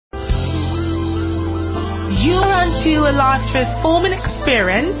You are onto a life transforming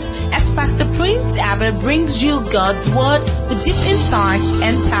experience as Pastor Prince Abah brings you God's Word with deep insight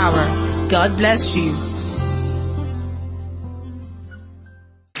and power. God bless you.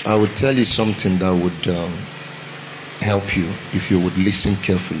 I would tell you something that would help you if you would listen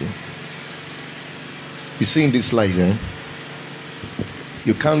carefully. You see, in this life,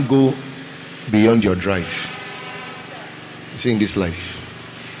 you can't go beyond your drive. You see, in this life,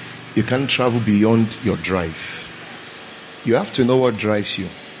 you can't travel beyond your drive. You have to know what drives you.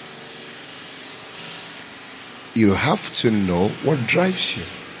 You have to know what drives you.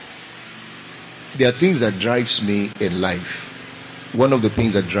 There are things that drives me in life. One of the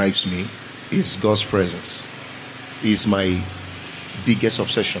things that drives me is God's presence. It's my biggest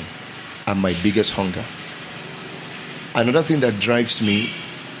obsession and my biggest hunger. Another thing that drives me,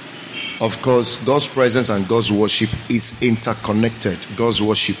 of course, God's presence and God's worship is interconnected. God's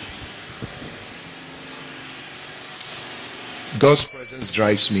worship. God's presence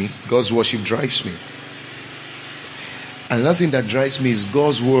drives me. God's worship drives me. Another thing that drives me is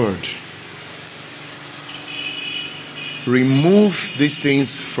God's word. Remove these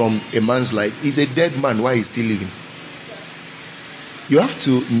things from a man's life. He's a dead man while he's still living. You have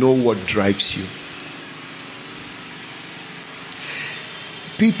to know what drives you.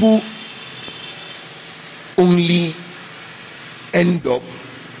 People only end up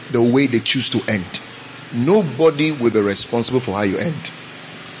the way they choose to end. Nobody will be responsible for how you end.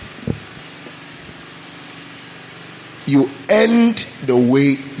 You end the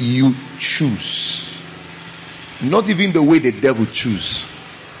way you choose. Not even the way the devil choose.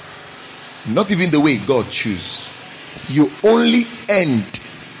 Not even the way God choose. You only end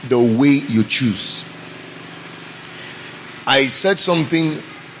the way you choose. I said something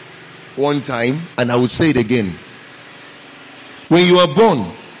one time and I would say it again. When you are born,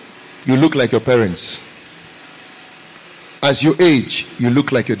 you look like your parents. As you age, you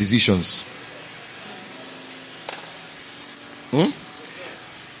look like your decisions.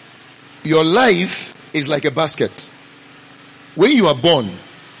 Your life is like a basket. When you are born,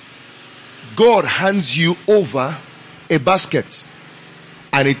 God hands you over a basket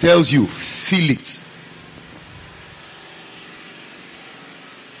and He tells you, fill it.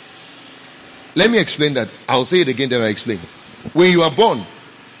 Let me explain that. I'll say it again, then I'll explain. When you are born,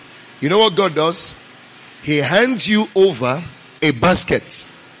 you know what God does? He hands you over a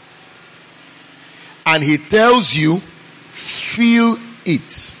basket and He tells you, fill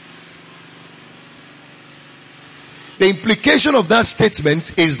it. The implication of that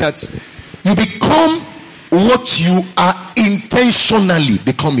statement is that you become what you are intentionally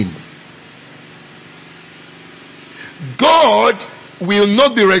becoming. God will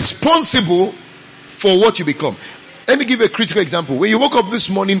not be responsible for what you become. Let me give you a critical example. When you woke up this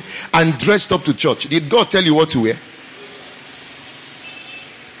morning and dressed up to church, did God tell you what to wear?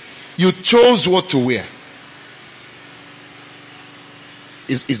 You chose what to wear.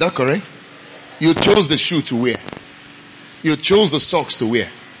 Is that correct? You chose the shoe to wear. You chose the socks to wear.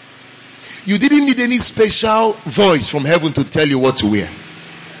 You didn't need any special voice from heaven to tell you what to wear.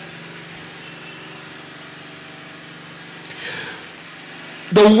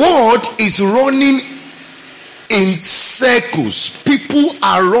 The world is running in circles. People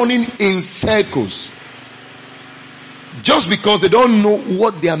are running in circles just because they don't know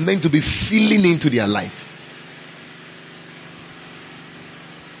what they are meant to be feeling into their life.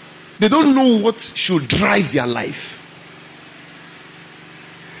 They don't know what should drive their life.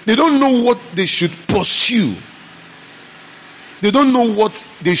 They don't know what they should pursue. They don't know what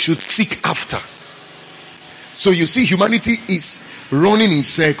they should seek after. So you see, humanity is running in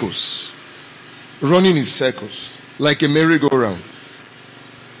circles. Running in circles. Like a merry-go-round.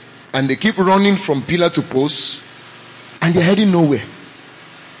 And they keep running from pillar to post. And they're heading nowhere.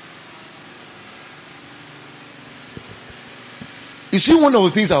 You see, one of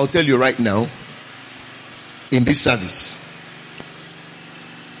the things I'll tell you right now in this service.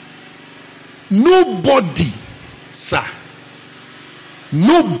 Nobody, sir,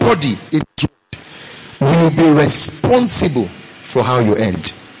 nobody will be responsible for how you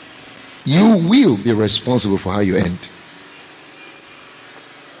end. You will be responsible for how you end.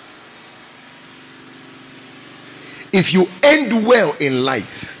 If you end well in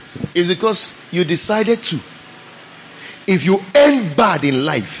life, it's because you decided to. If you end bad in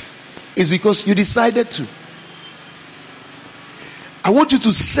life, it's because you decided to. I want you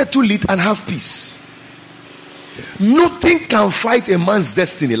to settle it and have peace. Nothing can fight a man's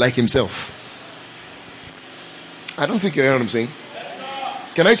destiny like himself. I don't think you hear what I'm saying.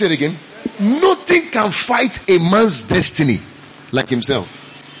 Can I say it again? Nothing can fight a man's destiny like himself.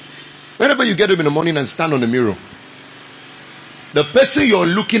 Whenever you get up in the morning and stand on the mirror, the person you're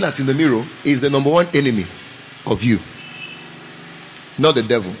looking at in the mirror is the number one enemy of you. Not the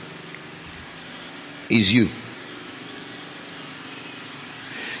devil. It's you.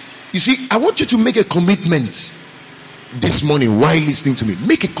 You see, I want you to make a commitment this morning while listening to me.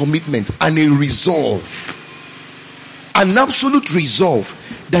 Make a commitment and a resolve. An absolute resolve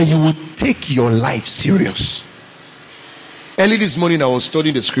that you will take your life serious. Early this morning I was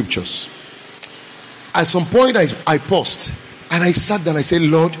studying the scriptures. At some point I paused and I sat down and I said,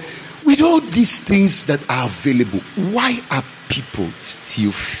 Lord, with all these things that are available, why are people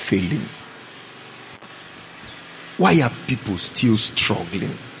still failing? Why are people still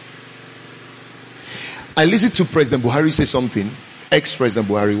struggling? I listened to President Buhari say something,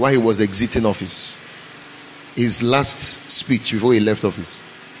 ex-President Buhari, while he was exiting office. His last speech before he left office.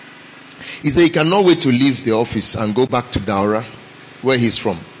 He said he cannot wait to leave the office and go back to Daura, where he's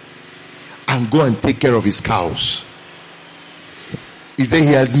from, and go and take care of his cows. He said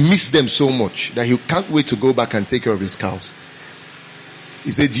he has missed them so much that he can't wait to go back and take care of his cows.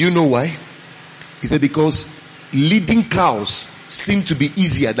 He said, do you know why? He said, because leading cows seem to be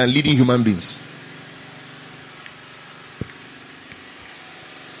easier than leading human beings.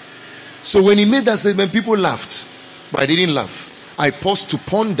 So when he made that statement, people laughed, but I didn't laugh. I paused to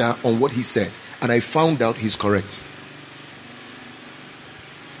ponder on what he said, and I found out he's correct.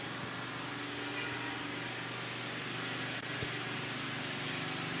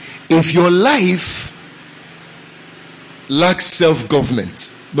 If your life lacks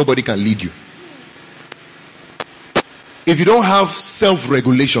self-government, nobody can lead you. If you don't have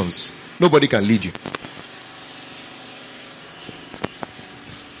self-regulations, nobody can lead you.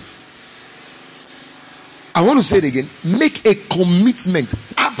 I want to say it again. Make a commitment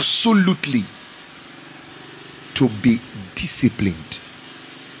absolutely to be disciplined.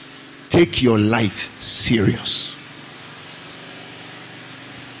 Take your life serious.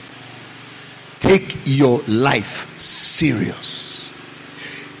 Take your life serious.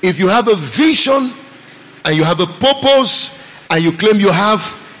 If you have a vision and you have a purpose and you claim you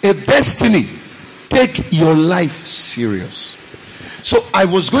have a destiny, take your life serious. So I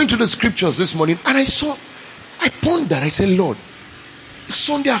was going to the scriptures this morning and I pondered. I said, Lord,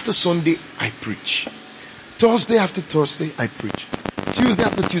 Sunday after Sunday I preach. Thursday after Thursday I preach. Tuesday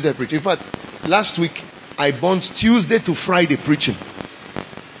after Tuesday I preach. In fact, last week I burnt Tuesday to Friday preaching.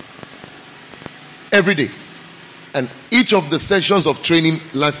 Every day. And each of the sessions of training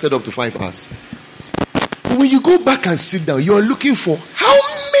lasted up to 5 hours. But when you go back and sit down, you are looking for how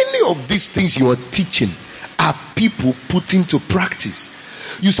many of these things you are teaching are people putting to practice.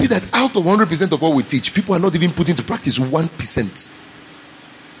 You see that out of 100% of what we teach, people are not even putting to practice 1%.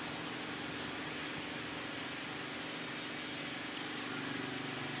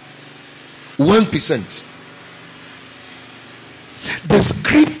 The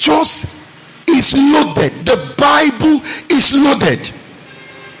scriptures is loaded. The Bible is loaded.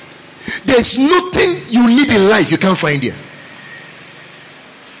 There's nothing you need in life you can't find here.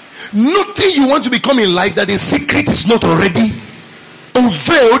 Nothing you want to become in life that the secret is not already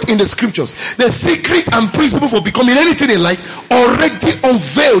unveiled in the scriptures. The secret and principle for becoming anything in life already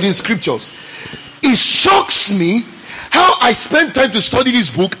unveiled in scriptures. It shocks me how I spent time to study this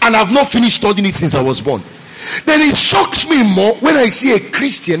book and I've not finished studying it since I was born. Then it shocks me more when I see a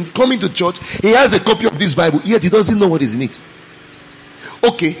Christian coming to church. He has a copy of this Bible, yet he doesn't know what is in it.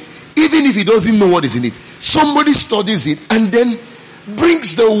 Okay, even if he doesn't know what is in it, somebody studies it and then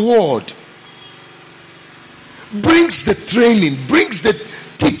brings the word, brings the training, brings the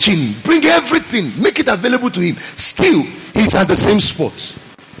teaching, bring everything, make it available to him. Still, he's at the same spot.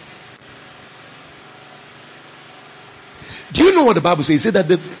 Do you know what the Bible says? It says that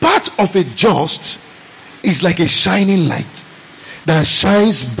the path of a just is like a shining light that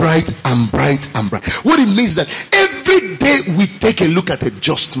shines bright and bright and bright. What it means is that every day we take a look at a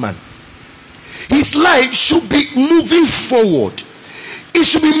just man. His life should be moving forward. It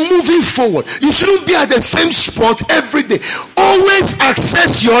should be moving forward. You shouldn't be at the same spot every day. Always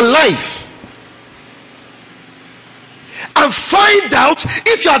assess your life and find out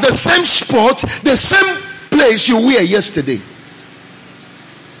if you're at the same spot, the same place you were yesterday.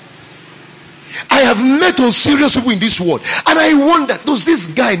 I have met on serious people in this world, and I wonder, does this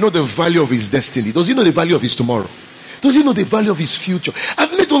guy know the value of his destiny? Does he know the value of his tomorrow? Does he know the value of his future?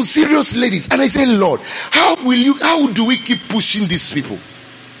 I've met on serious ladies, and I say, Lord, how do we keep pushing these people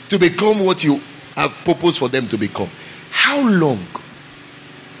to become what you have purpose for them to become? How long?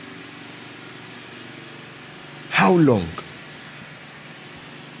 How long?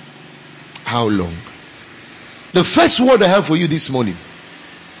 How long? The first word I have for you this morning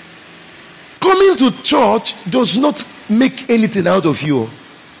coming to church does not make anything out of you.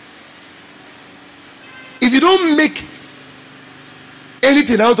 If you don't make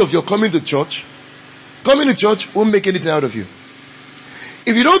anything out of your coming to church won't make anything out of you.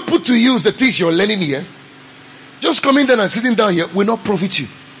 If you don't put to use the things you're learning here, just coming down and sitting down here will not profit you.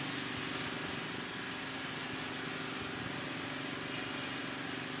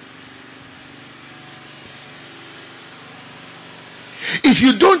 If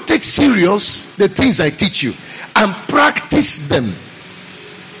you don't take serious the things I teach you and practice them,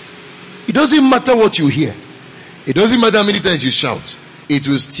 it doesn't matter what you hear. It doesn't matter how many times you shout. It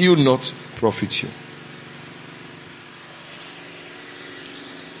will still not profit you.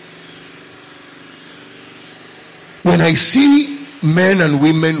 When I see men and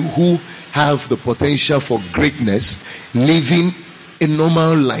women who have the potential for greatness living a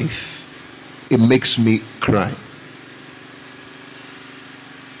normal life, it makes me cry.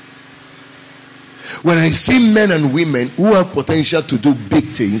 When I see men and women who have potential to do big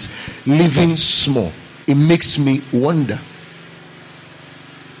things living small, it makes me wonder.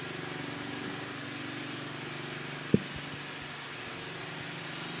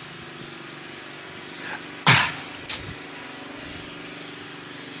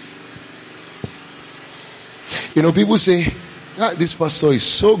 You know, people say, this pastor is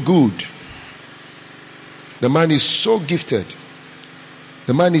so good. The man is so gifted.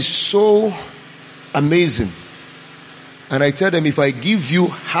 The man is so amazing. And I tell them, if I give you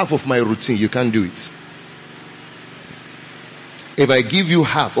half of my routine, you can't do it. If I give you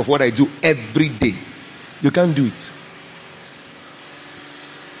half of what I do every day, you can't do it.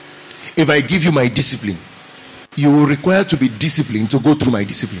 If I give you my discipline, you will require to be disciplined to go through my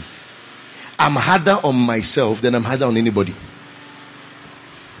discipline. I'm harder on myself than I'm harder on anybody.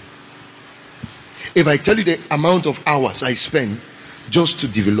 If I tell you the amount of hours I spend just to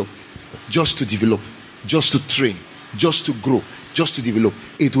develop, just to train, just to grow, just to develop,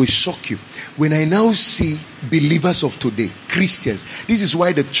 it will shock you. When I now see believers of today, Christians, this is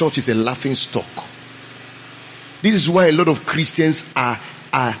why the church is a laughing stock. This is why a lot of Christians are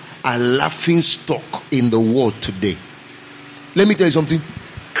laughing stock in the world today. Let me tell you something.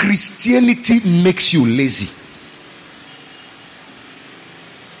 Christianity makes you lazy.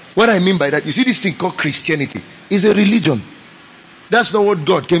 What I mean by that, you see this thing called Christianity is a religion. That's not what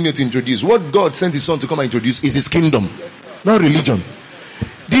God came here to introduce. What God sent his son to come and introduce is his kingdom, not religion.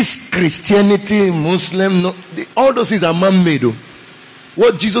 This Christianity, Muslim, all those things are man-made.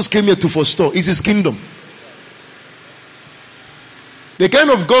 What Jesus came here to forestall is his kingdom. The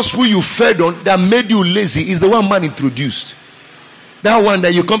kind of gospel you fed on that made you lazy is the one man introduced. That one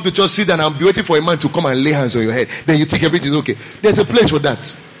that you come to church, sit down and be waiting for a man to come and lay hands on your head. Then you think everything is okay. There's a place for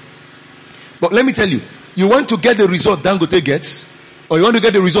that. But let me tell you, you want to get the result Dangote gets, or you want to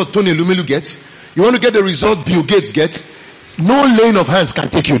get the result Tony Elumelu gets, you want to get the result Bill Gates gets, no laying of hands can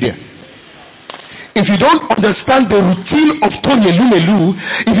take you there. If you don't understand the routine of Tony Elumelu,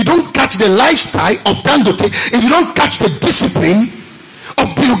 if you don't catch the lifestyle of Dangote, if you don't catch the discipline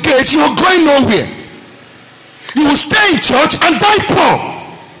of Bill Gates, you're going nowhere. You will stay in church and die poor.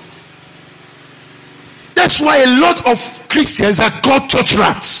 That's why a lot of Christians are called church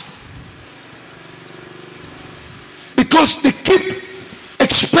rats. Because they keep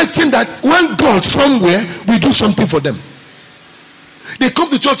expecting that when God somewhere will do something for them. They come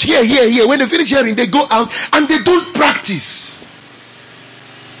to church here. When they finish hearing, they go out and they don't practice.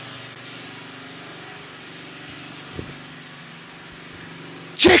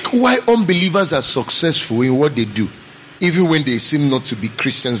 Check why unbelievers are successful in what they do, even when they seem not to be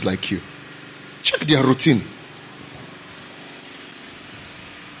Christians like you. Check their routine.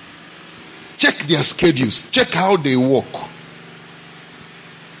 Check their schedules. Check how they walk.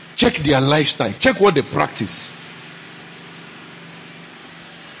 Check their lifestyle. Check what they practice.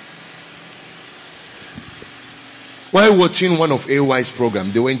 While watching one of AY's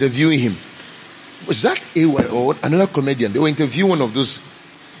program, they were interviewing him. Was that AY or another comedian? They were interviewing one of those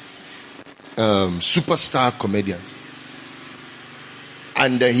superstar comedians,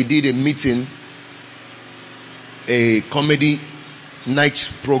 and he did a meeting, a comedy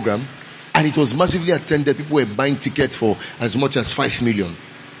night program, and it was massively attended. People were buying tickets for as much as 5 million.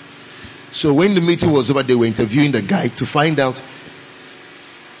 So when the meeting was over, they were interviewing the guy to find out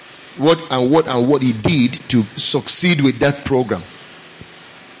what he did to succeed with that program.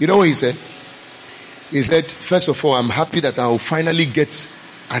 You know what he said? He said, first of all, I'm happy that I'll finally get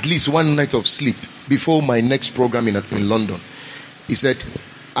at least one night of sleep before my next program in London. He said,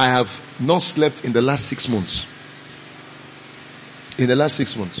 I have not slept in the last 6 months. In the last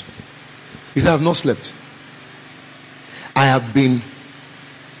 6 months. He said, I have not slept. I have been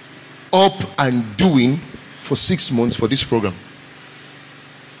up and doing for 6 months for this program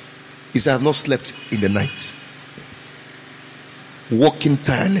is I have not slept in the night, working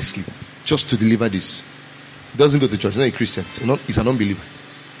tirelessly just to deliver this. He doesn't go to church. He's not a Christian. He's an unbeliever.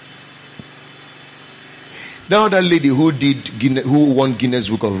 Now that lady who won Guinness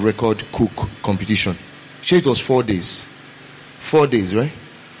Book of Record cook competition, it was 4 days. 4 days, right?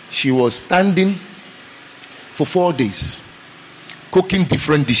 She was standing for 4 days, cooking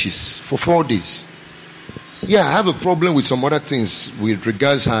different dishes for 4 days. Yeah, I have a problem with some other things with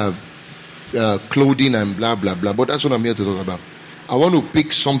regards to her clothing and blah blah blah, but that's what I'm here to talk about. I want to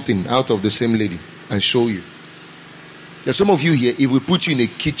pick something out of the same lady and show you. There's some of you here, if we put you in a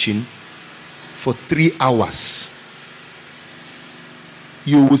kitchen for 3 hours,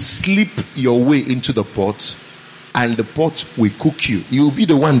 you will slip your way into the pot, and the pot will cook you. You will be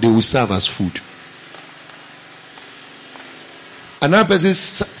the one they will serve as food. Another person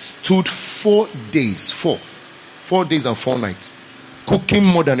stood 4 days, 4 days and 4 nights, cooking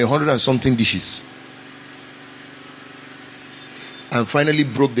more than 100 and something dishes, and finally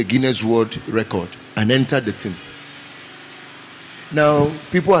broke the Guinness World Record and entered the thing. Now,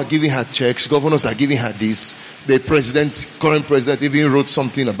 people are giving her checks, governors are giving her this. The current president even wrote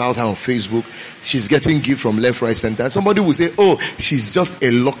something about her on Facebook. She's getting gift from left, right, center. Somebody will say, oh, she's just a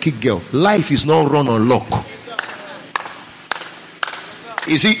lucky girl. Life is not run on luck.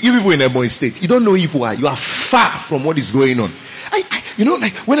 You see, you people in Ebonyi State, you don't know who you are. You are far from what is going on.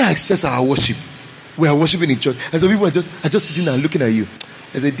 Like when I access our worship, we are worshiping in church, and some people are just sitting there looking at you.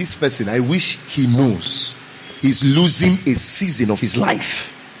 I say, this person, I wish he knows he's losing a season of his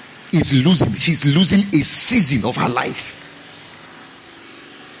life. She's losing a season of her life.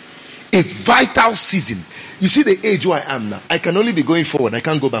 A vital season. You see the age where I am now. I can only be going forward. I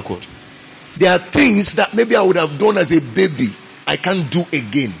can't go backward. There are things that maybe I would have done as a baby, I can't do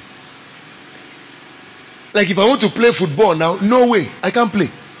again. Like if I want to play football now, no way, I can't play.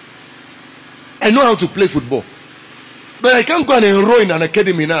 I know how to play football, but I can't go and enroll in an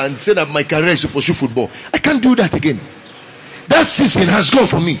academy now and say that my career is to pursue football. I can't do that again. That season has gone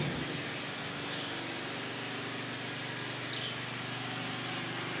for me.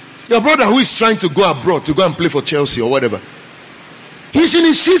 Your brother who is trying to go abroad to go and play for Chelsea or whatever, he's in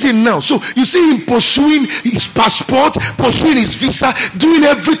his season now. So you see him pursuing his passport, pursuing his visa, doing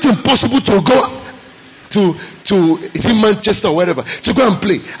everything possible to go to it's in Manchester or whatever, to go and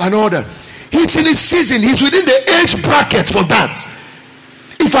play and all that. He's in his season. He's within the age bracket for that.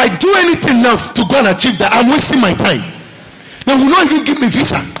 If I do anything now to go and achieve that, I'm wasting my time. They will not even give me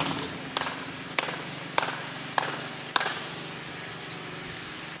visa.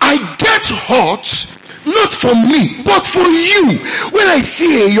 I get hurt, not for me, but for you. When I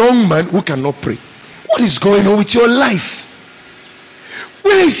see a young man who cannot pray, what is going on with your life?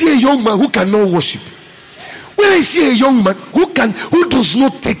 When I see a young man who cannot worship, when I see a young man who does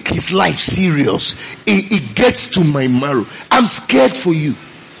not take his life serious, it gets to my marrow. I'm scared for you.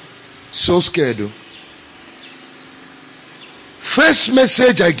 So scared though. First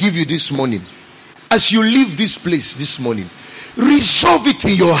message I give you this morning, as you leave this place this morning, resolve it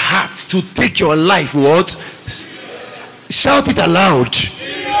in your heart to take your life what? Shout it aloud.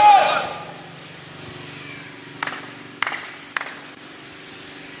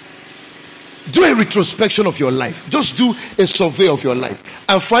 Do a retrospection of your life. Just do a survey of your life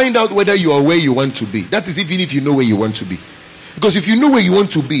and find out whether you are where you want to be. That is even if you know where you want to be. Because if you know where you want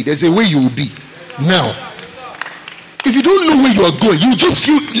to be, there's a way you will be. Now, if you don't know where you are going, you just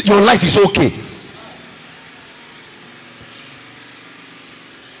feel your life is okay.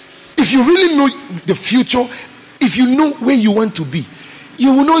 If you really know the future, if you know where you want to be,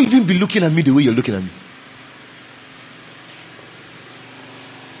 you will not even be looking at me the way you're looking at me.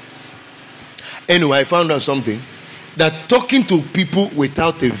 Anyway, I found out something, that talking to people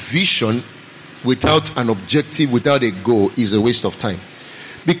without a vision, without an objective, without a goal is a waste of time.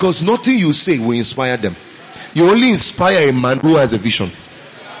 Because nothing you say will inspire them. You only inspire a man who has a vision.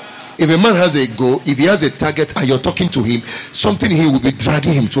 If a man has a goal, if he has a target and you're talking to him, something he will be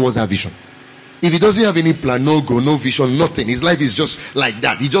dragging him towards that vision. If he doesn't have any plan, no goal, no vision, nothing, his life is just like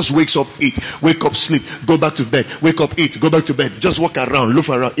that. He just wakes up, eat, wake up, sleep, go back to bed, wake up, eat, go back to bed, just walk around, look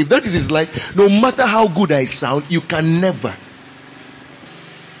around. If that is his life, no matter how good I sound, you will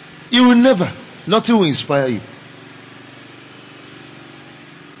never, nothing will inspire you.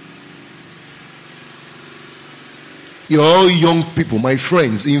 You're all young people, my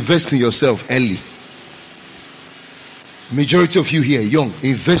friends, invest in yourself early. Majority of you here, young,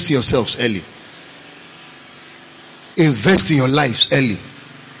 invest in yourselves early. Invest in your lives early.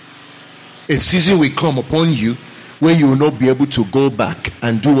 A season will come upon you where you will not be able to go back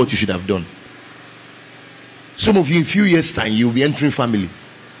and do what you should have done. Some of you, in a few years' time, you will be entering family.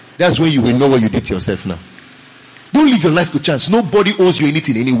 That's when you will know what you did to yourself now. Don't live your life to chance. Nobody owes you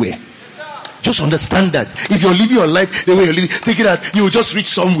anything anywhere. Just understand that. If you're living your life the way you're living, take it out, you will just reach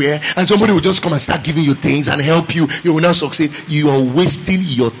somewhere and somebody will just come and start giving you things and help you. You will not succeed. You are wasting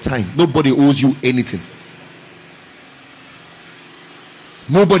your time. Nobody owes you anything.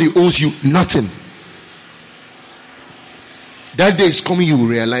 Nobody owes you nothing. That day is coming, you will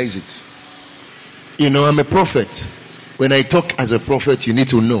realize it. You know, I'm a prophet. When I talk as a prophet, you need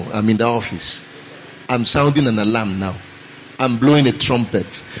to know I'm in the office. I'm sounding an alarm now. I'm blowing a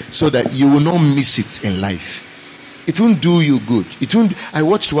trumpet so that you will not miss it in life. It won't do you good. It won't. I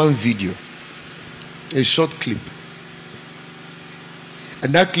watched one video, a short clip,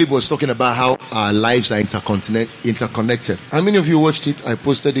 and that clip was talking about how our lives are interconnected. How many of you watched it? I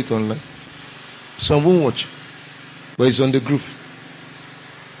posted it online. Some won't watch, but it's on the group.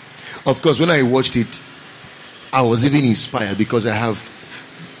 Of course, when I watched it, I was even inspired because I have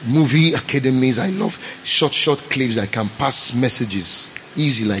movie academies. I love short clips. I can pass messages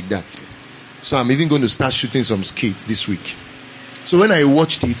easy like that. So I'm even going to start shooting some skits this week. So when I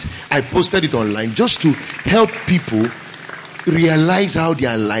watched it, I posted it online just to help people realize how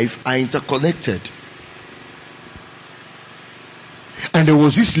their life are interconnected. And there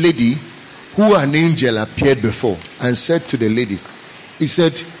was this lady who an angel appeared before and said to the lady, he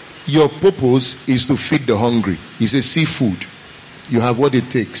said, your purpose is to feed the hungry. He said, seafood. You have what it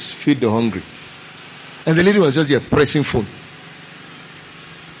takes. Feed the hungry. And the lady was just here pressing phone.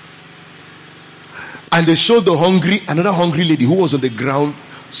 And they showed another hungry lady who was on the ground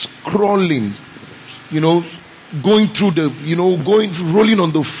scrolling, going through rolling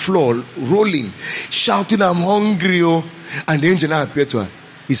on the floor, rolling, shouting, I'm hungry. Oh. And the angel now appeared to her.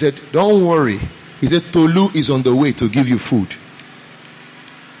 He said, don't worry. He said, Tolu is on the way to give you food.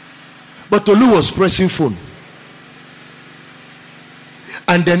 But Tolu was pressing phone.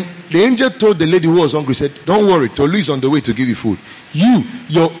 And then the angel told the lady who was hungry, said, don't worry, Tolu is on the way to give you food.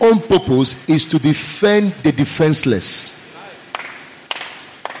 Your own purpose is to defend the defenseless.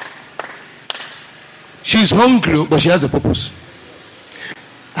 She's hungry, but she has a purpose.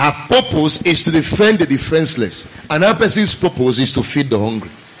 Her purpose is to defend the defenseless. And her person's purpose is to feed the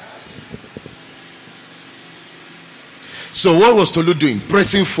hungry. So what was Tolu doing?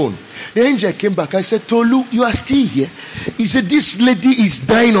 Pressing phone. The angel came back. I said, Tolu, you are still here. He said, this lady is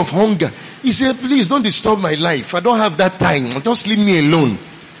dying of hunger. He said, please don't disturb my life. I don't have that time. Just leave me alone.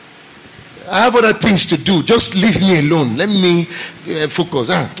 I have other things to do. Just leave me alone. Let me focus.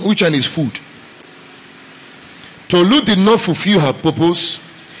 Which one is food? Tolu did not fulfill her purpose.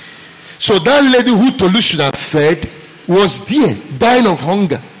 So that lady who Tolu should have fed was there, dying of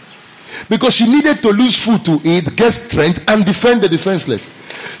hunger. Because she needed to lose food to eat, get strength, and defend the defenseless.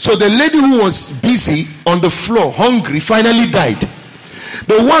 So the lady who was busy on the floor, hungry, finally died.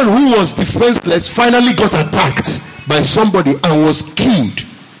 The one who was defenseless finally got attacked by somebody and was killed.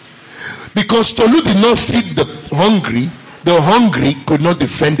 Because Tolu did not feed the hungry could not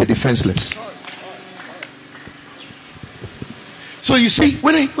defend the defenseless. So you see,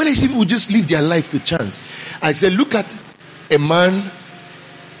 when I see people just live their life to chance, I say, look at a man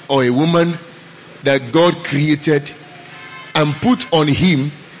or a woman that God created and put on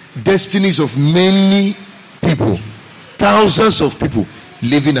him destinies of many people, thousands of people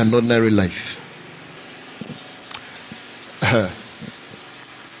living an ordinary life.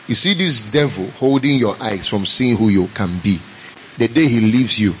 You see this devil holding your eyes from seeing who you can be. The day he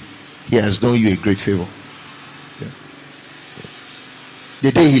leaves you, he has done you a great favor.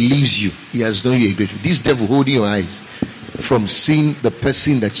 The day he leaves you, he has done you a great favor. This devil holding your eyes from seeing the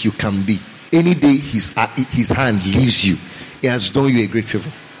person that you can be. Any day his hand leaves you, he has done you a great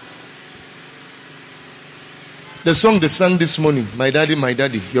favor. The song they sang this morning, my daddy,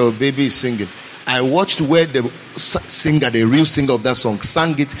 your baby is singing. I watched where the singer, the real singer of that song,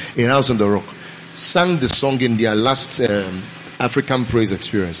 sang it in House on the Rock. Sang the song in their last African praise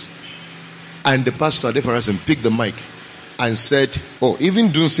experience. And the pastor, Adefarasin, picked the mic and said, even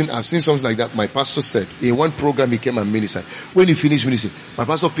Dunsin, I've seen something like that. My pastor said, in one program he came and ministered. When he finished ministering, my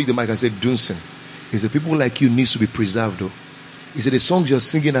pastor picked the mic and said, Dunsin, he said, people like you needs to be preserved though. He said, the songs you're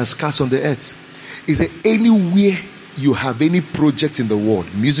singing are scarce on the earth. He said, anywhere you have any project in the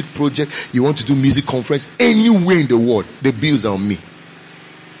world, music project, you want to do music conference, anywhere in the world, the bills are on me.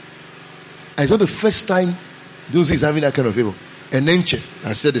 And it's not the first time Dunsin is having that kind of favor. And Nenche,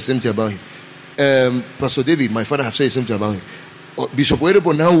 I said the same thing about him. Pastor David, my father, have said something about him. Bishop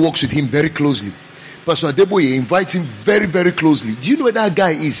Oedebo now works with him very closely. Pastor Adeboye invites him very, very closely. Do you know where that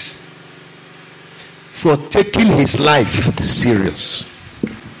guy is? for taking his life serious.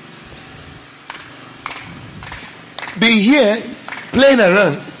 Be here playing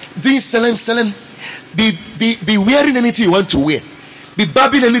around, doing selling. Be wearing anything you want to wear. Be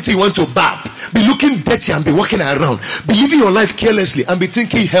babbing anything you want to bab. Be looking dirty and be walking around. Be living your life carelessly and be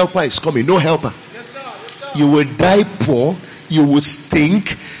thinking helper is coming. No helper. Yes, sir. Yes, sir. You will die poor. You will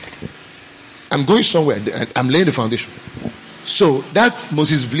stink. I'm going somewhere. I'm laying the foundation. So that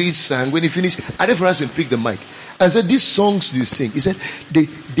Moses Bliss sang, when he finished, Adefarasi picked the mic and said, "These songs you sing," he said,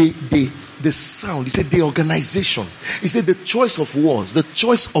 the sound, he said, the organization, he said, the choice of words, the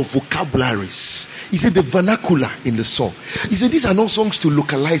choice of vocabularies, he said, the vernacular in the song, he said, these are not songs to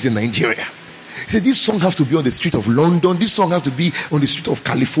localize in Nigeria. He said, this song have to be on the street of London, this song have to be on the street of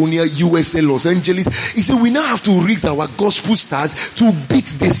California, USA, Los Angeles. He said, we now have to raise our gospel stars to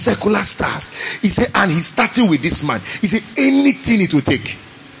beat the secular stars. He said, and he's starting with this man. He said, anything it will take.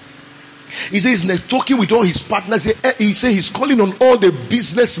 He says he's talking with all his partners. He says he's calling on all the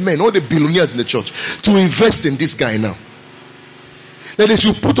businessmen, all the billionaires in the church to invest in this guy now. That they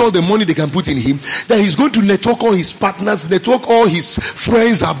should put all the money they can put in him. That he's going to network all his partners, network all his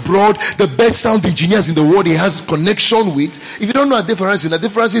friends abroad, the best sound engineers in the world he has connection with. If you don't know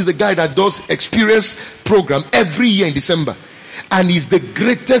Adefarasi is the guy that does experience program every year in December. And he's the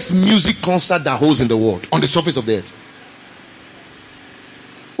greatest music concert that holds in the world on the surface of the earth.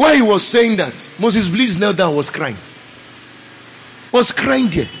 While he was saying that, Moses Bliss knelt down, was crying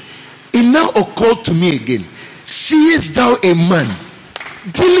there. It now occurred to me again. Seest thou a man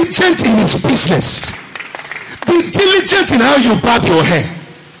diligent in his business? Be diligent in how you barb your hair.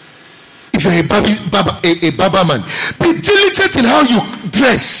 If you're a barber man, be diligent in how you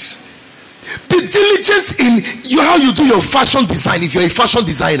dress. Be diligent in how you do your fashion design if you're a fashion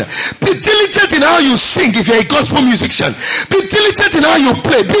designer. Be diligent in how you sing if you're a gospel musician. Be diligent in how you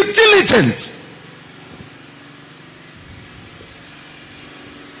play. Be diligent.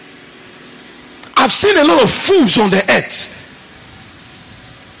 I've seen a lot of fools on the earth.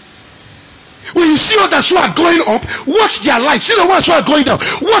 When you see others who are going up, watch their life. See the ones who are going down,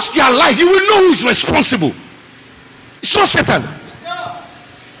 watch their life. You will know who is responsible. It's not Satan.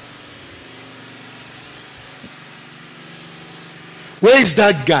 Where is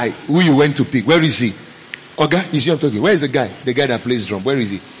that guy who you went to pick? Where is he? Oga, you see what I'm talking? Where is the guy? The guy that plays drum. Where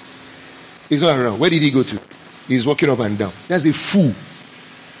is he? He's not around. Where did he go to? He's walking up and down. That's a fool.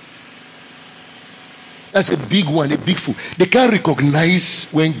 That's a big one, a big fool. They can't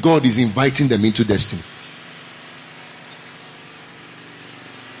recognize when God is inviting them into destiny.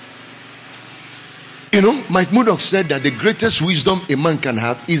 You know, Mike Murdoch said that the greatest wisdom a man can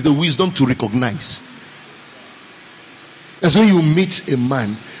have is the wisdom to recognize. That's when you meet a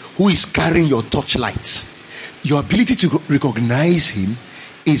man who is carrying your torchlight. Your ability to recognize him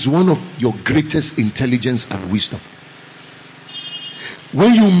is one of your greatest intelligence and wisdom.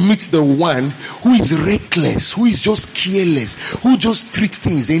 When you meet the one who is reckless, who is just careless, who just treats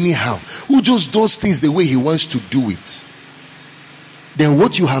things anyhow, who just does things the way he wants to do it, then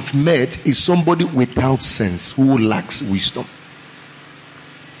what you have met is somebody without sense, who lacks wisdom.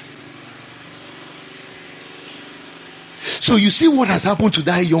 So you see what has happened to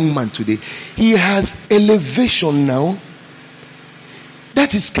that young man today. He has elevation now.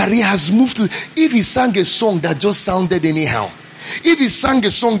 That his career has moved to. If he sang a song that just sounded anyhow, if he sang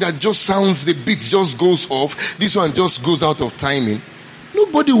a song that just sounds, the beat just goes off, this one just goes out of timing,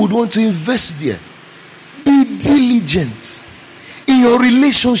 nobody would want to invest there. Be diligent in your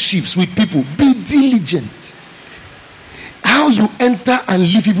relationships with people. Be diligent. How you enter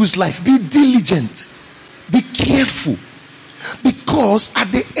and live people's life, be diligent. Be careful. Because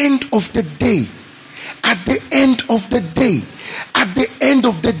at the end of the day,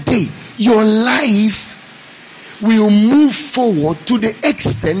 your life will move forward to the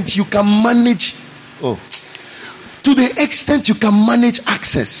extent you can manage. To the extent you can manage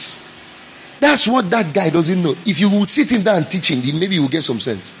access. That's what that guy doesn't know. If you would sit him down and teach him, maybe he will get some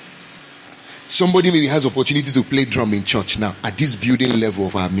sense. Somebody maybe has opportunity to play drum in church now at this building level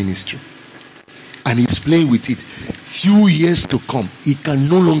of our ministry, and he's playing with it. Few years to come, he can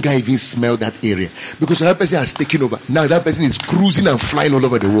no longer even smell that area because that person has taken over. Now that person is cruising and flying all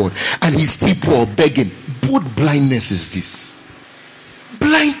over the world, and he's still poor, begging. What blindness is this?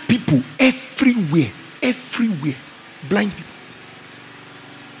 Blind people everywhere. Blind people.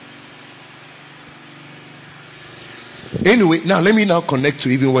 Anyway, now let me now connect to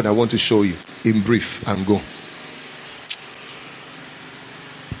even what I want to show you in brief and go.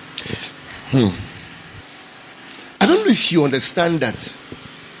 I don't know if you understand that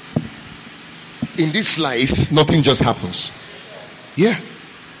in this life, nothing just happens. Yeah.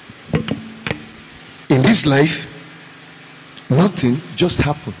 In this life, nothing just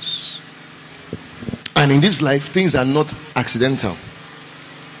happens. And in this life, things are not accidental.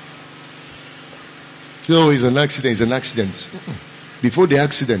 No, it's an accident, it's an accident. Before the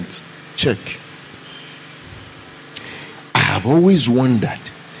accident, check. I have always wondered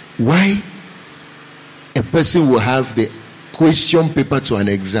why a person will have the question paper to an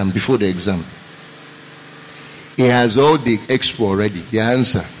exam before the exam. He has all the expo already, the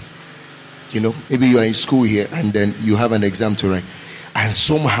answer. You know, maybe you are in school here and then you have an exam to write. And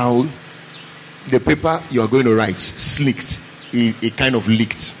somehow the paper you are going to write slicked. It kind of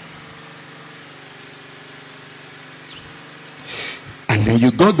leaked. And then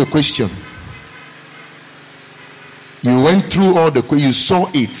you got the question. You went through all the questions. You saw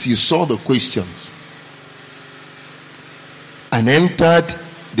it. You saw the questions. And entered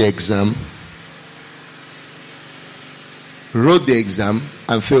the exam. Wrote the exam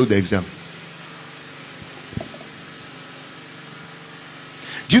and failed the exam.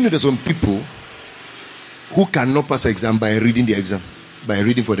 Do you know there's some people who cannot pass the exam by reading the exam, by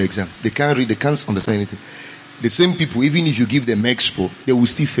reading for the exam? They can't read, they can't understand anything. The same people, even if you give them expo, they will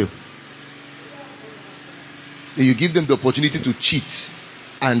still fail. If you give them the opportunity to cheat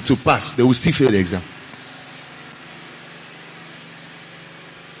and to pass, they will still fail the exam.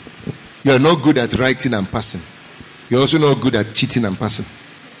 You are not good at writing and passing. You're also not good at cheating and passing.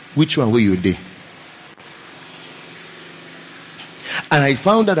 Which one will you do? And I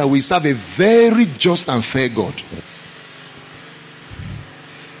found out that we serve a very just and fair God.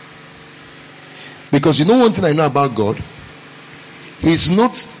 Because you know one thing I know about God? He's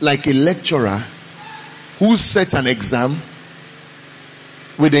not like a lecturer who sets an exam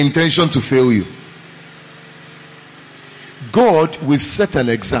with the intention to fail you. God will set an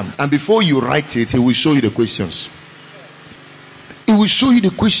exam, and before you write it, He will show you the questions. He will show you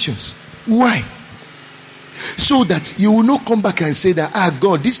the questions. Why? So that you will not come back and say that,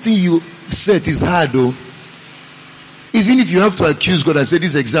 God, this thing you said is hard though. Even if you have to accuse God and say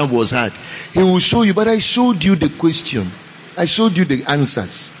this exam was hard, He will show you, but I showed you the question. I showed you the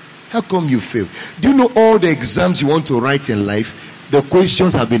answers. How come you fail? Do you know all the exams you want to write in life, the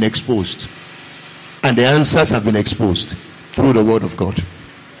questions have been exposed and the answers have been exposed through the word of God?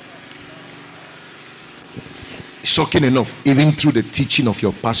 Shocking enough, even through the teaching of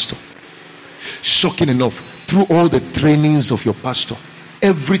your pastor. Shocking enough, through all the trainings of your pastor,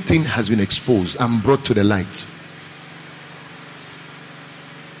 everything has been exposed and brought to the light.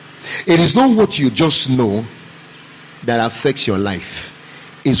 It is not what you just know that affects your life.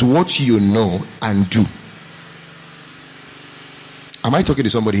 It's what you know and do. Am I talking to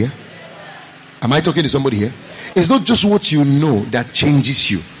somebody here? Am I talking to somebody here? It's not just what you know that changes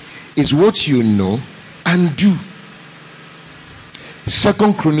you. It's what you know and do.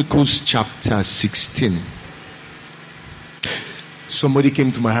 2 Chronicles chapter 16. Somebody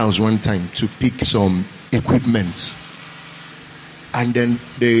came to my house one time to pick some equipment. And then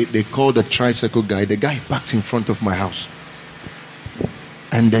they called the tricycle guy. The guy parked in front of my house.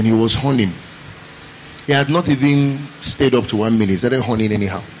 And then he was horning. He had not even stayed up to 1 minute. He started horning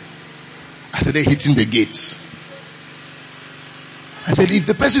anyhow. I started hitting the gates. I said, if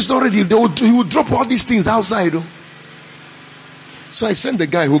the person is not ready, he would drop all these things outside. So I sent the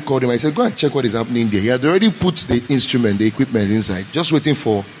guy who called him. I said, go and check what is happening there. He had already put the instrument, the equipment inside, just waiting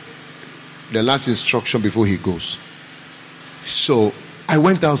for the last instruction before he goes. So I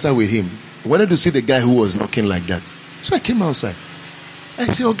went outside with him. I wanted to see the guy who was knocking like that. So I came outside. I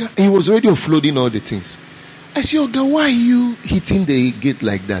said, Oga, he was already offloading all the things. I said, Oga, why are you hitting the gate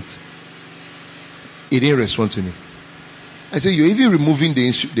like that? He didn't respond to me. I said, you're even removing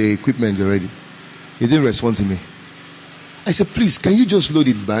the equipment already. He didn't respond to me. I said, please, can you just load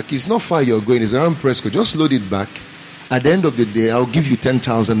it back? It's not far you're going. It's around Prescott. Just load it back. At the end of the day, I'll give you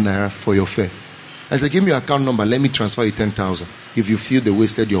 10,000 naira for your fare. I said, give me your account number. Let me transfer you 10,000 if you feel they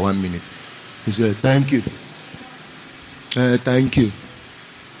wasted your 1 minute. He said, thank you. Thank you.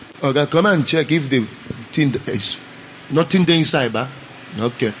 Okay, come and check if the thing is nothing there inside, bah?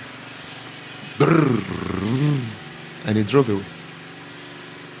 Okay. And he drove away.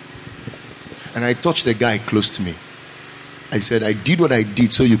 And I touched the guy close to me. I said, I did what I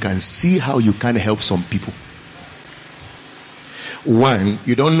did so you can see how you can help some people. One,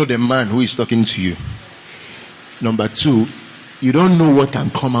 you don't know the man who is talking to you. Number two, you don't know what can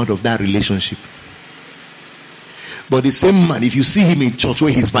come out of that relationship. But the same man, if you see him in church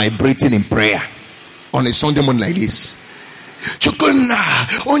where he's vibrating in prayer on a Sunday morning like this, Chukuna,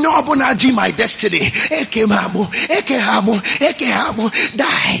 Onyobonaji, my destiny, Ekehamo,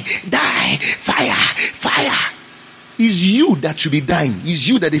 die, fire. It's you that should be dying. It's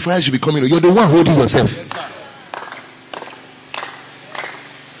you that the fire should be coming. You're the one holding yourself.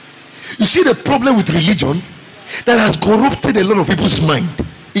 You see the problem with religion that has corrupted a lot of people's mind,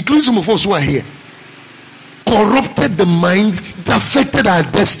 including some of us who are here. Corrupted the mind, it affected our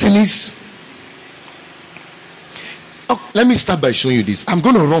destinies. Oh, let me start by showing you this. I'm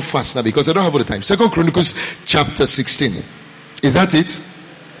going to run fast now because I don't have all the time. 2 Chronicles chapter 16. Is that it?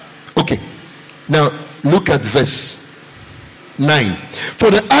 Okay. Now look at verse 9. For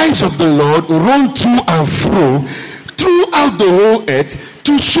the eyes of the Lord run to and fro throughout the whole earth,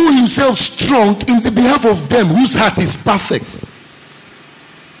 to show himself strong in the behalf of them whose heart is perfect.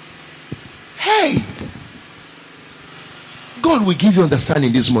 Hey, God will give you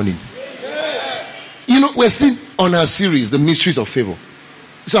understanding this morning. You know, we're still on our series, The Mysteries of Favour.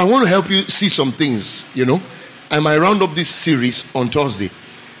 So I want to help you see some things, you know. I might round up this series on Thursday.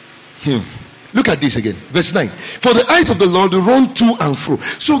 Look at this again. Verse 9. For the eyes of the Lord run to and fro.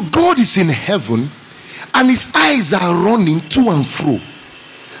 So God is in heaven and his eyes are running to and fro.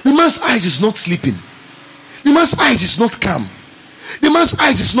 The man's eyes is not sleeping. The man's eyes is not calm. The man's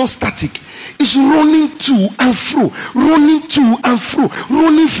eyes is not static. It's running to and fro, running to and fro,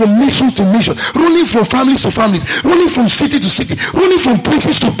 running from nation to nation, running from families to families, running from city to city, running from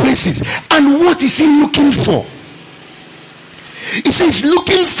places to places. And what is he looking for? He says,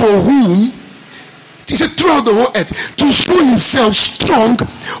 looking for whom? He said, throughout the whole earth, to show himself strong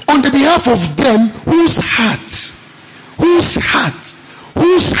on the behalf of them whose heart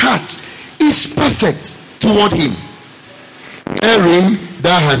is perfect toward him. Wherein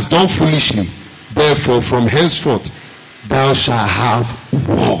thou hast done foolishly, therefore from henceforth thou shalt have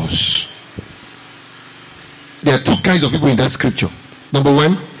wars. There are two kinds of people in that scripture. Number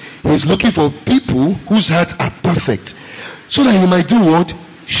one, he's looking for people whose hearts are perfect, so that he might do what?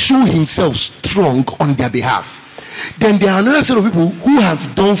 Show himself strong on their behalf. Then there are another set of people who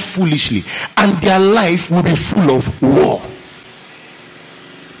have done foolishly, and their life will be full of war.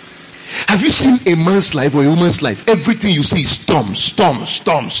 Have you seen a man's life or a woman's life? Everything you see is storm, storm,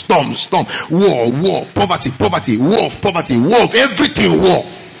 storm, storm, storm, war, war, poverty, poverty, war of poverty, war of everything, war.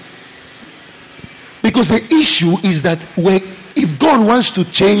 Because the issue is that if God wants to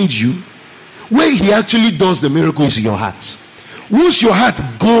change you, where he actually does the miracle is in your heart. Once your heart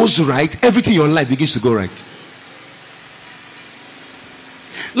goes right, everything in your life begins to go right.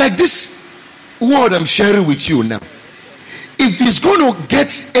 Like this word I'm sharing with you now. If he's going to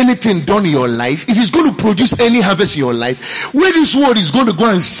get anything done in your life, if he's going to produce any harvest in your life, where this word is going to go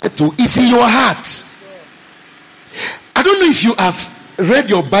and settle is in your heart. I don't know if you have read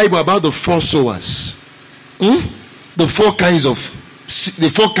your Bible about the four sowers. The four kinds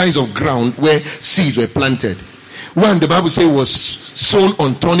of ground where seeds were planted. One, the Bible says, was sown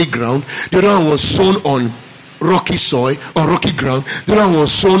on thorny ground. The other one was sown on rocky soil or rocky ground. The other one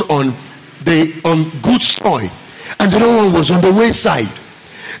was sown on good soil. And the other one was on the wayside.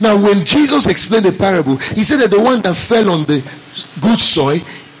 Now, when Jesus explained the parable, he said that the one that fell on the good soil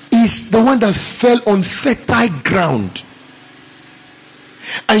is the one that fell on fertile ground.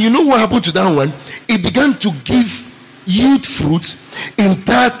 And you know what happened to that one? It began to yield fruit in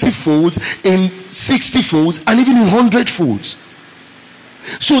 30 folds, in 60 folds, and even in 100 folds.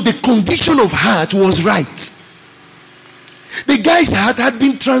 So the condition of heart was right. The guy's heart had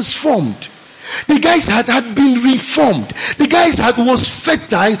been transformed. The guy's heart had been reformed. The guy's heart was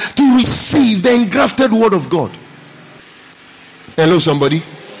fertile to receive the engrafted word of God. Hello, somebody.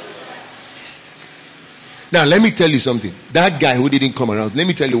 Now, let me tell you something. That guy who didn't come around, let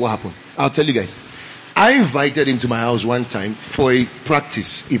me tell you what happened. I'll tell you guys. I invited him to my house one time for a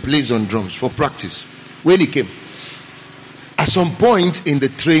practice. He plays on drums for practice. When he came, at some point in the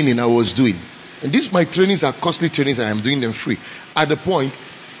training I was doing, and these my trainings are costly trainings and I'm doing them free. At the point,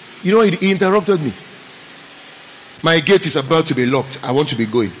 you know, he interrupted me. My gate is about to be locked. I want to be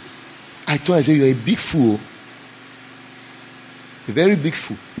going. I told him, I said, you're a big fool. A very big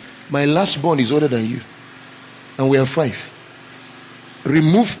fool. My last born is older than you. And we are 5.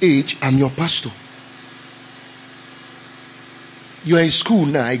 Remove age, I'm your pastor. You are in school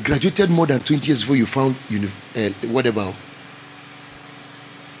now. I graduated more than 20 years before you found whatever.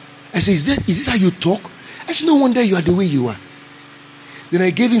 I said, is this how you talk? I said, no wonder you are the way you are. Then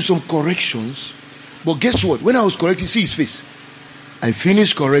I gave him some corrections. But guess what? When I was correcting, see his face. I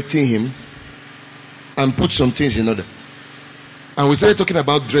finished correcting him and put some things in order. And we started talking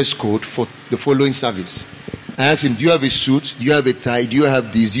about dress code for the following service. I asked him, do you have a suit? Do you have a tie? Do you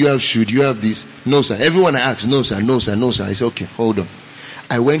have this? Do you have shoe? Do you have this? No, sir. Everyone I asked, no, sir, no, sir, no, sir. I said, okay, hold on.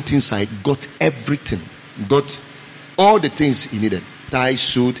 I went inside, got everything. Got all the things he needed. Tie,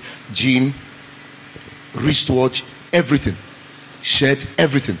 suit, jean, wristwatch, everything, shirt,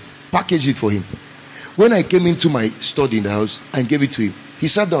 everything, packaged it for him. When I came into my study in the house and gave it to him, he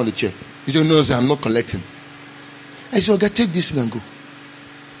sat down on the chair. He said, no, sir, I'm not collecting. I said, okay, take this and go.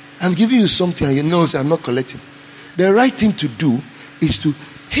 I'm giving you something and you know, sir, I'm not collecting. The right thing to do is to,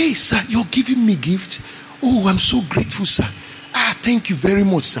 hey, sir, you're giving me gift. Oh, I'm so grateful, sir. Thank you very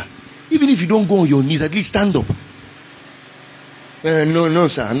much, sir. Even if you don't go on your knees, at least stand up. No,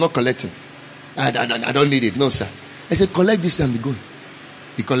 sir, I'm not collecting. I don't need it. No, sir. I said, collect this and be going.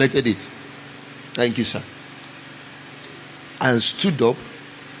 He collected it. Thank you, sir. And stood up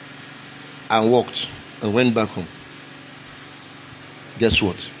and walked and went back home. Guess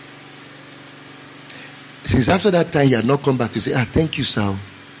what? Since after that time, he had not come back to say, thank you, sir.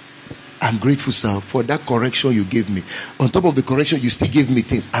 I'm grateful, sir, for that correction you gave me. On top of the correction, you still gave me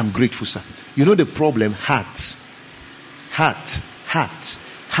things. I'm grateful, sir. You know the problem? Heart.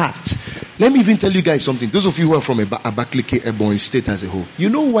 Let me even tell you guys something. Those of you who are from Abakaliki, Ebonyi State as a whole, you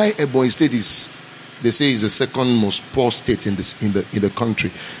know why Ebonyi State they say is the second most poor state in the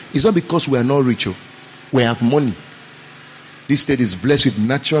country. It's not because we are not rich. We have money. This state is blessed with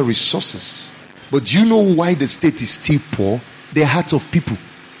natural resources. But do you know why the state is still poor? The heart of people.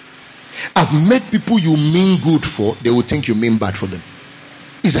 I've met people you mean good for, they will think you mean bad for them.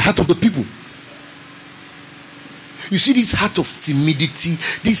 It's the heart of the people. You see this heart of timidity,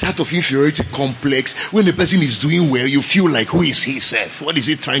 this heart of inferiority complex. When the person is doing well, you feel like, who is he, self? What is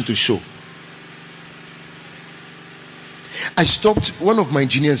he trying to show? I stopped. One of my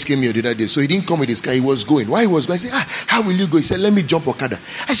engineers came here the other day, so he didn't come with his car. He was going. Why he was going? I said, how will you go? He said, let me jump Okada.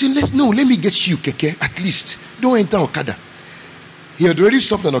 I said, let me get you keke at least. Don't enter Okada. He had already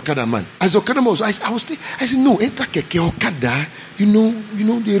stopped an Okada man. As Okada man was, I said, no, enter keke Okada. You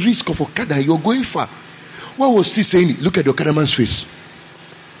know the risk of Okada. You're going far. What was he saying? Look at the Okada man's face.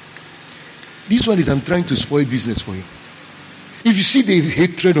 This one is, I'm trying to spoil business for you. If you see the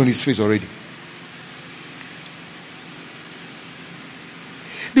hatred on his face already.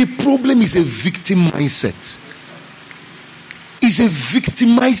 The problem is a victim mindset. It's a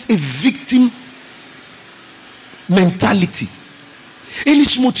victim mentality. Any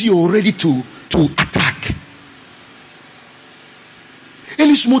small thing you're ready to attack.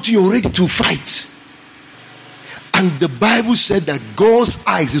 Any small thing you're ready to fight. And the Bible said that God's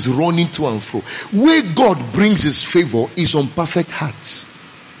eyes is running to and fro. Where God brings his favor is on perfect hearts.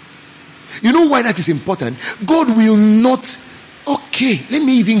 You know why that is important? God will not. Okay, let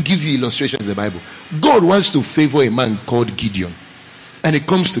me even give you illustrations in the Bible. God wants to favor a man called Gideon. And it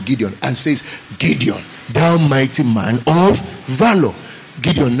comes to Gideon and says, Gideon, thou mighty man of valor.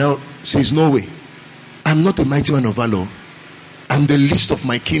 Gideon now says, no way. I'm not a mighty man of valor. I'm the least of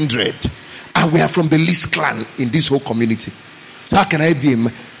my kindred. And we are from the least clan in this whole community. So how can I be him?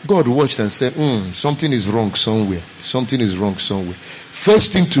 God watched and said, something is wrong somewhere. Something is wrong somewhere.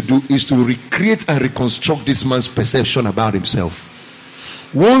 First thing to do is to recreate and reconstruct this man's perception about himself.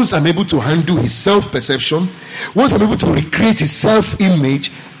 Once I'm able to handle his self-perception, once I'm able to recreate his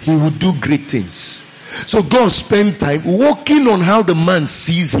self-image, he will do great things. So God spent time working on how the man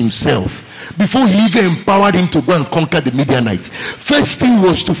sees himself before he even empowered him to go and conquer the Midianites. First thing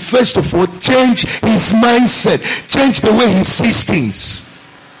was to first of all change his mindset, change the way he sees things.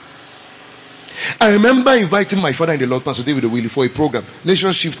 I remember inviting my father in the Lord, Pastor David Owili, for a program,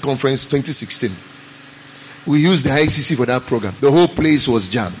 Nation Shift Conference 2016. We used the ICC for that program. The whole place was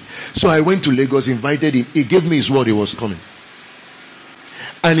jammed. So I went to Lagos, invited him. He gave me his word he was coming.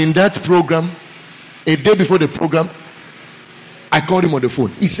 And in that program, a day before the program, I called him on the phone.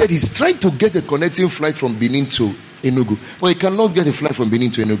 He said he's trying to get a connecting flight from Benin to Enugu. But he cannot get a flight from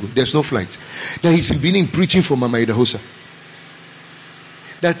Benin to Enugu. There's no flight. Then he's in Benin preaching from Mama Idahosa.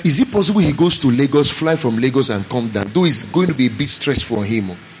 That is it possible he goes to Lagos, fly from Lagos and come down? Though it's going to be a bit stressful for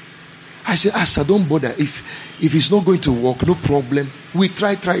him. I said, sir, don't bother. If it's not going to work, no problem. We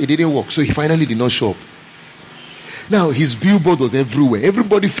try, it didn't work. So he finally did not show up. Now his billboard was everywhere.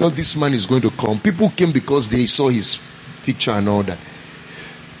 Everybody felt this man is going to come. People came because they saw his picture and all that.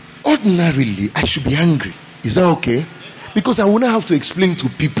 Ordinarily, I should be angry. Is that okay? Because I will not have to explain to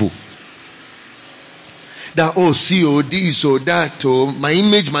people that, see, this or that, my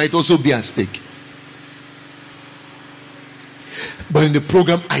image might also be at stake. But in the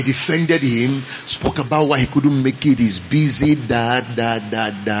program, I defended him, spoke about why he couldn't make it. He's busy,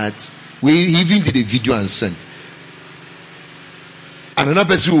 that. We even did a video and sent. Another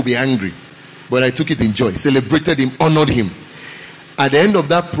person will be angry. But I took it in joy, celebrated him, honored him. At the end of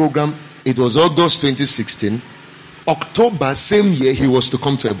that program, it was August 2016. October, same year, he was to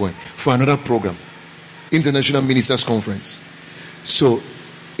come to Ebonyi for another program. International Ministers Conference. So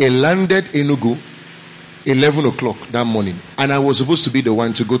he landed Enugu 11 o'clock that morning, and I was supposed to be the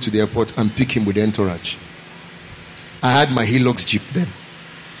one to go to the airport and pick him with the entourage. I had my Hilux Jeep then.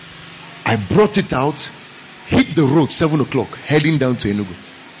 I brought it out, hit the road 7 o'clock, heading down to Enugu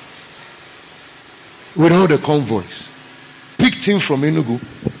with all the convoys. Picked him from Enugu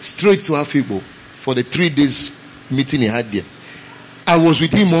straight to Afikpo for the 3 days meeting he had there. I was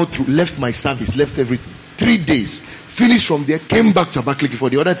with him all through, left my service, left everything. 3 days, finished from there, came back to Abakaliki for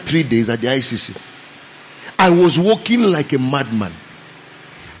the other 3 days at the ICC. I was walking like a madman.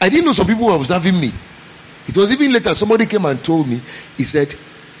 I didn't know some people were observing me. It was even later, somebody came and told me, he said,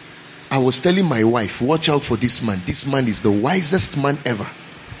 I was telling my wife, watch out for this man. This man is the wisest man ever.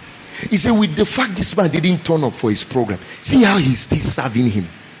 He said, with the fact this man didn't turn up for his program, see how he's still serving him.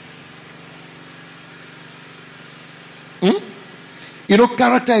 You know,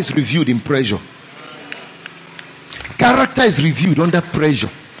 character is reviewed in pressure. Character is reviewed under pressure.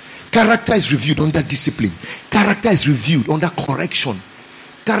 Character is reviewed under discipline. Character is reviewed under correction.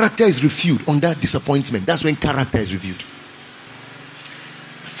 Character is reviewed under disappointment. That's when character is reviewed.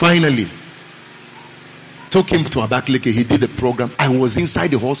 Finally, took him to Abakaliki. He did the program. I was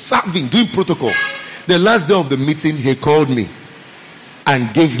inside the hall serving, doing protocol. The last day of the meeting, he called me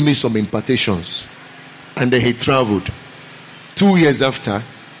and gave me some impartations. And then he traveled. 2 years after,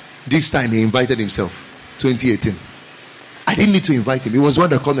 this time he invited himself. 2018. I didn't need to invite him. He was one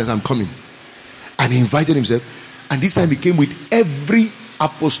that called me as I'm coming. And he invited himself. And this time he came with every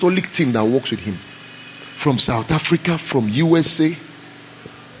apostolic team that works with him. From South Africa, from USA.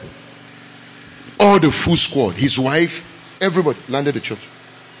 All the full squad. His wife, everybody landed the church.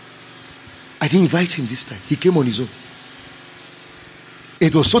 I didn't invite him this time. He came on his own.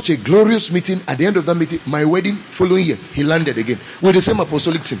 It was such a glorious meeting. At the end of that meeting, my wedding following year, he landed again with the same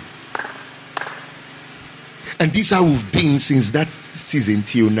apostolic team. And this is how we've been since that season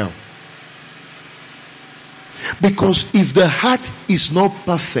till now. Because if the heart is not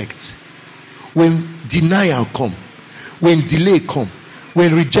perfect, when denial come, when delay come,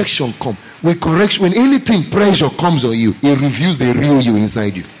 when rejection come, when correction, when anything pressure comes on you, it reveals the real you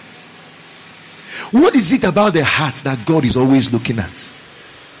inside you. What is it about the heart that God is always looking at?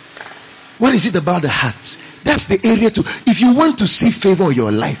 What is it about the heart? That's the area to, if you want to see favor in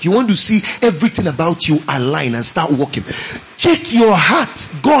your life, you want to see everything about you align and start working, check your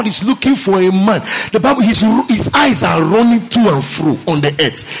heart. God is looking for a man. The Bible, his eyes are running to and fro on the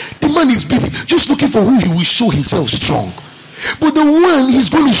earth. The man is busy just looking for who he will show himself strong. But the one he's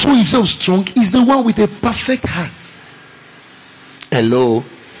going to show himself strong is the one with a perfect heart. Hello?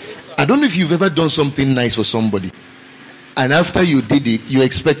 I don't know if you've ever done something nice for somebody, and after you did it, you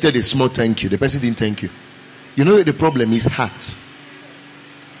expected a small thank you. The person didn't thank you. You know the problem is heart.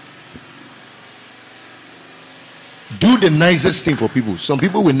 Do the nicest thing for people. Some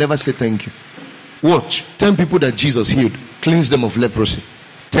people will never say thank you. Watch. 10 people that Jesus healed, cleansed them of leprosy.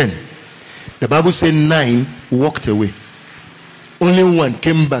 10. The Bible said 9 walked away. Only 1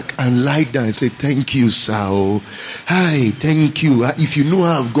 came back and lied down and said, thank you, sir. Oh, hi, thank you. If you know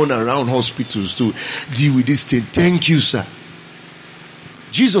how I've gone around hospitals to deal with this thing, thank you, sir.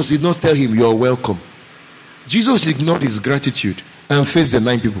 Jesus did not tell him, you're welcome. Jesus ignored his gratitude and faced the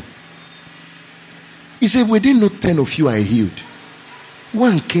 9 people. He said, were there not 10 of you I healed?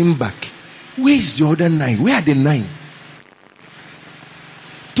 1 came back. Where is the other 9? Where are the 9?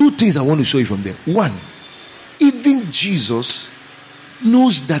 2 things I want to show you from there. 1, even Jesus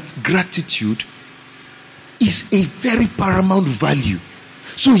knows that gratitude is a very paramount value.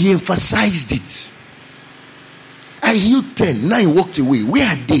 So he emphasized it. I healed 10, 9 walked away. Where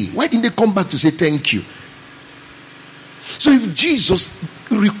are they? Why didn't they come back to say thank you? So if Jesus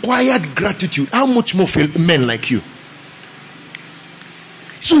required gratitude, how much more for men like you?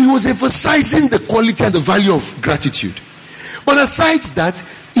 So he was emphasizing the quality and the value of gratitude. But aside that,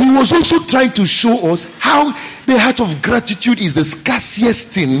 he was also trying to show us how the heart of gratitude is the scarcest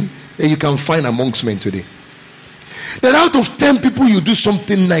thing that you can find amongst men today. That out of 10 people you do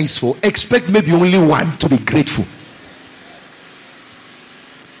something nice for, expect maybe only 1 to be grateful.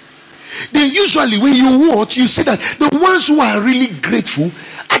 Then usually when you watch, you see that the ones who are really grateful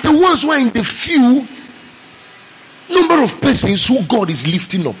are the ones who are in the few number of persons who God is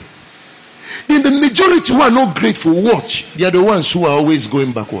lifting up. Then the majority who are not grateful, watch, they are the ones who are always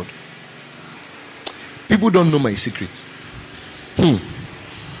going backward. People don't know my secrets.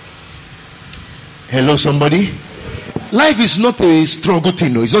 Hello, somebody? Life is not a struggle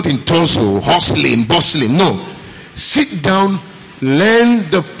thing. No, it's not in torso, hustling, bustling. No. Sit down, learn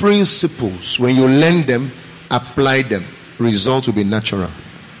the principles. When you learn them, apply them. Results will be natural.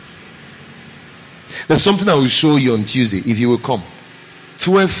 There's something I will show you on Tuesday if you will come.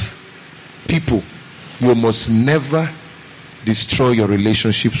 12 people you must never destroy your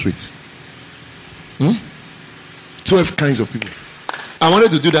relationships with. 12 kinds of people. I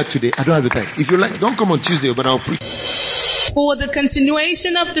wanted to do that today. I don't have the time. If you like, don't come on Tuesday, but I'll preach. For the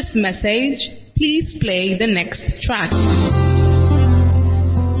continuation of this message, please play the next track.